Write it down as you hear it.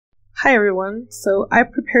Hi everyone, so I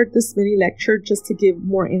prepared this mini lecture just to give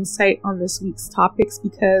more insight on this week's topics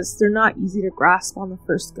because they're not easy to grasp on the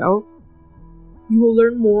first go. You will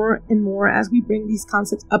learn more and more as we bring these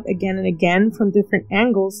concepts up again and again from different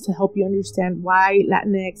angles to help you understand why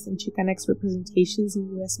Latinx and Chicanx representations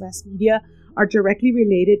in US mass media are directly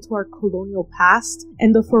related to our colonial past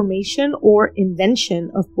and the formation or invention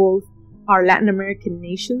of both our Latin American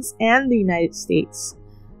nations and the United States.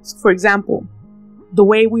 So for example, the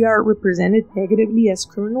way we are represented negatively as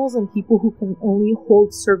criminals and people who can only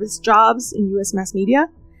hold service jobs in US mass media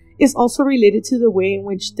is also related to the way in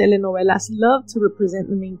which telenovelas love to represent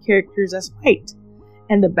the main characters as white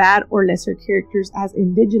and the bad or lesser characters as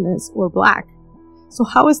indigenous or black. So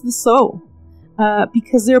how is this so?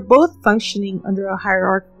 Because they're both functioning under a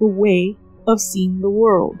hierarchical way of seeing the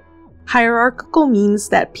world. Hierarchical means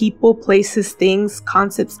that people, places, things,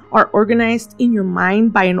 concepts are organized in your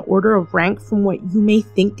mind by an order of rank from what you may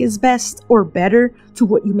think is best or better to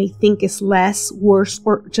what you may think is less, worse,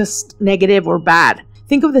 or just negative or bad.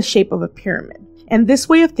 Think of the shape of a pyramid. And this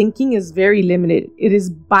way of thinking is very limited. It is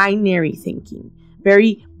binary thinking,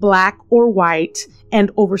 very black or white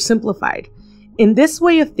and oversimplified. In this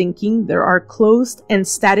way of thinking, there are closed and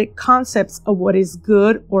static concepts of what is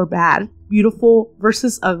good or bad, beautiful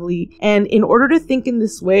versus ugly. And in order to think in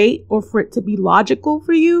this way, or for it to be logical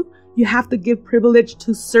for you, you have to give privilege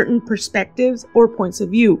to certain perspectives or points of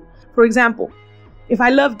view. For example, if I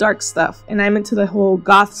love dark stuff and I'm into the whole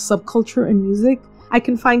goth subculture in music, I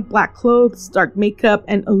can find black clothes, dark makeup,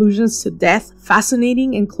 and allusions to death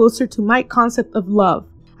fascinating and closer to my concept of love.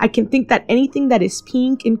 I can think that anything that is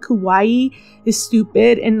pink and kawaii is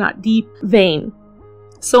stupid and not deep, vain.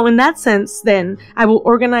 So in that sense, then, I will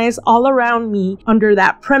organize all around me under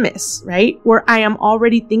that premise, right? Where I am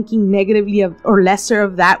already thinking negatively of or lesser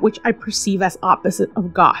of that which I perceive as opposite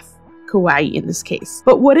of goth, kawaii in this case.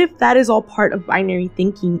 But what if that is all part of binary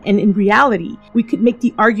thinking, and in reality, we could make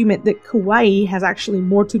the argument that kawaii has actually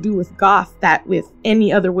more to do with goth than with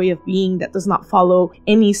any other way of being that does not follow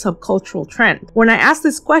any subcultural trend? When I ask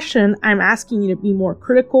this question, I'm asking you to be more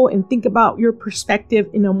critical and think about your perspective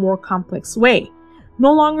in a more complex way.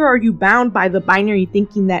 No longer are you bound by the binary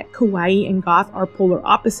thinking that kawaii and goth are polar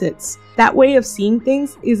opposites. That way of seeing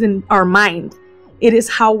things is in our mind. It is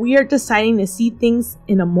how we are deciding to see things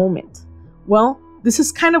in a moment. Well, this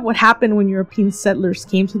is kind of what happened when European settlers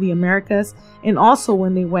came to the Americas and also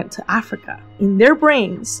when they went to Africa. In their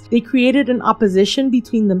brains, they created an opposition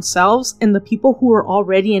between themselves and the people who were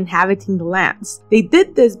already inhabiting the lands. They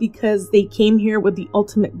did this because they came here with the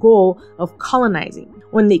ultimate goal of colonizing.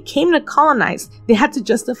 When they came to colonize, they had to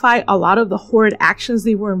justify a lot of the horrid actions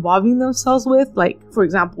they were involving themselves with, like, for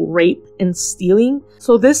example, rape and stealing.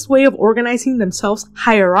 So this way of organizing themselves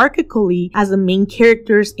hierarchically as the main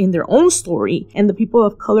characters in their own story and the people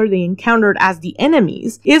of color they encountered as the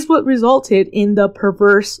enemies is what resulted in the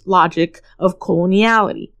perverse logic of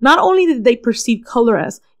coloniality. Not only did they perceive color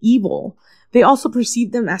as evil, they also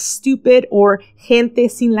perceived them as stupid or gente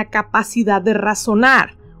sin la capacidad de razonar,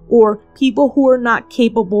 or people who are not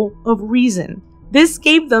capable of reason. This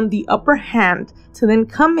gave them the upper hand to then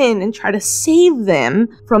come in and try to save them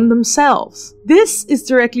from themselves. This is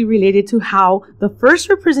directly related to how the first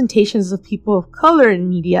representations of people of color in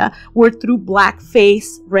media were through black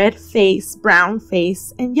face, red face, brown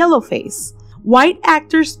face, and yellow face. White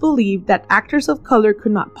actors believed that actors of color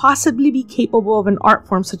could not possibly be capable of an art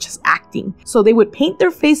form such as acting, so they would paint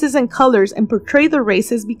their faces and colors and portray their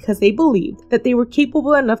races because they believed that they were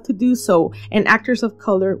capable enough to do so, and actors of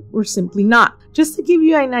color were simply not. Just to give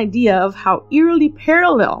you an idea of how eerily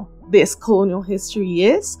parallel this colonial history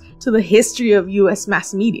is to the history of US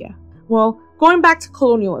mass media. Well, going back to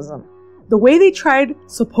colonialism, the way they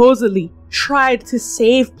supposedly tried to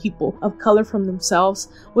save people of color from themselves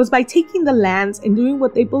was by taking the lands and doing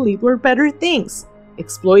what they believed were better things.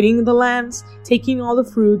 Exploiting the lands, taking all the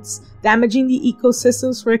fruits, damaging the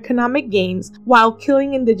ecosystems for economic gains, while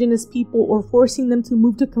killing indigenous people or forcing them to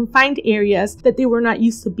move to confined areas that they were not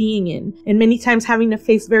used to being in, and many times having to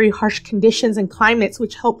face very harsh conditions and climates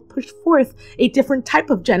which helped push forth a different type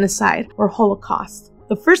of genocide or holocaust.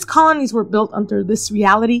 The first colonies were built under this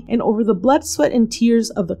reality and over the blood, sweat, and tears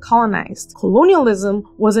of the colonized. Colonialism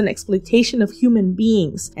was an exploitation of human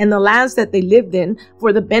beings and the lands that they lived in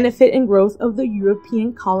for the benefit and growth of the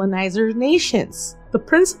European colonizer nations. The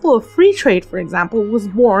principle of free trade, for example, was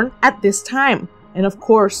born at this time. And of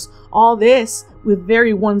course, all this with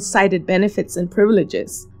very one-sided benefits and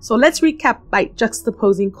privileges. So let's recap by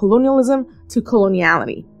juxtaposing colonialism to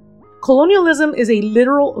coloniality. Colonialism is a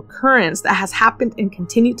literal occurrence that has happened and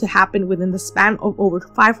continued to happen within the span of over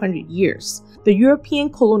 500 years. The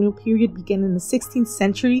European colonial period began in the 16th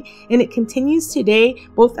century, and it continues today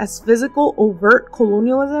both as physical, overt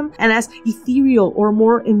colonialism and as ethereal or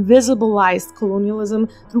more invisibilized colonialism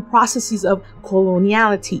through processes of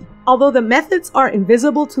coloniality. Although the methods are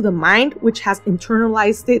invisible to the mind, which has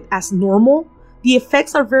internalized it as normal, the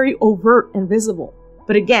effects are very overt and visible.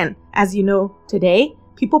 But again, as you know today,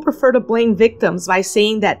 people prefer to blame victims by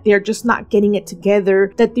saying that they're just not getting it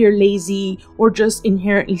together, that they're lazy, or just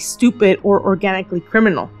inherently stupid or organically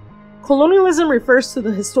criminal. Colonialism refers to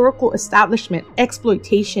the historical establishment,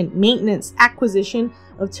 exploitation, maintenance, acquisition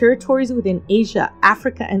of territories within Asia,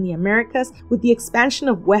 Africa, and the Americas with the expansion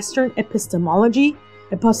of Western epistemology.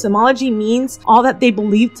 Epistemology means all that they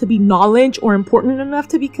believe to be knowledge or important enough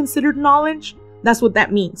to be considered knowledge. That's what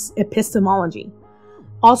that means, epistemology.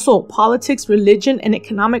 Also, politics, religion, and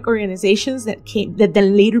economic organizations that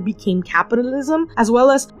then later became capitalism, as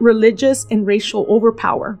well as religious and racial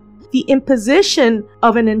overpower. The imposition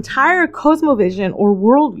of an entire cosmovision or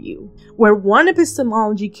worldview, where one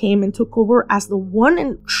epistemology came and took over as the one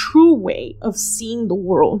and true way of seeing the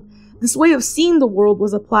world. This way of seeing the world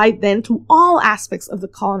was applied then to all aspects of the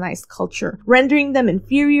colonized culture, rendering them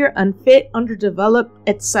inferior, unfit, underdeveloped,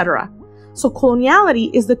 etc. So coloniality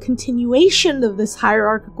is the continuation of this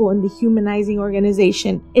hierarchical and dehumanizing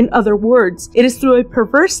organization. In other words, it is through a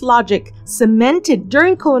perverse logic cemented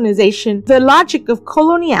during colonization, the logic of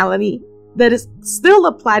coloniality that is still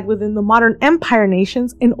applied within the modern empire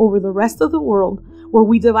nations and over the rest of the world, where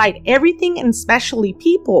we divide everything and especially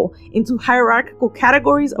people into hierarchical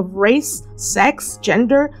categories of race, sex,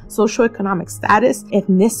 gender, socioeconomic status,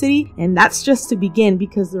 ethnicity, and that's just to begin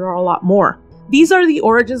because there are a lot more. These are the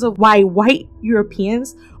origins of why white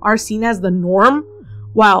Europeans are seen as the norm,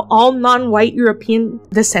 while all non-white European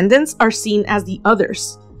descendants are seen as the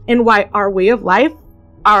others, and why our way of life,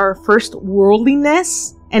 our first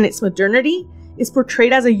worldliness, and its modernity is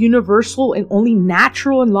portrayed as a universal and only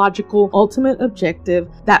natural and logical ultimate objective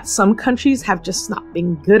that some countries have just not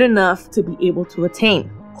been good enough to be able to attain.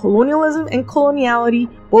 Colonialism and coloniality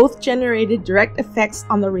both generated direct effects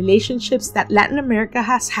on the relationships that Latin America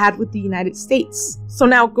has had with the United States. So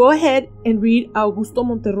now go ahead and read Augusto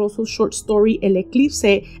Monterroso's short story El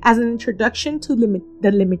Eclipse as an introduction to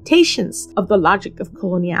the limitations of the logic of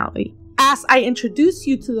coloniality. As I introduce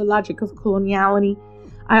you to the logic of coloniality,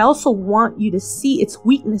 I also want you to see its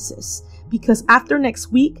weaknesses, because after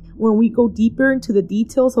next week, when we go deeper into the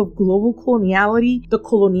details of global coloniality, the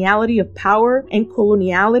coloniality of power, and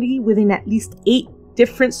coloniality within at least 8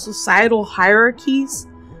 different societal hierarchies,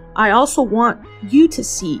 I also want you to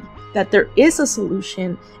see that there is a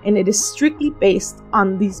solution, and it is strictly based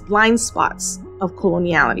on these blind spots of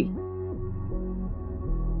coloniality.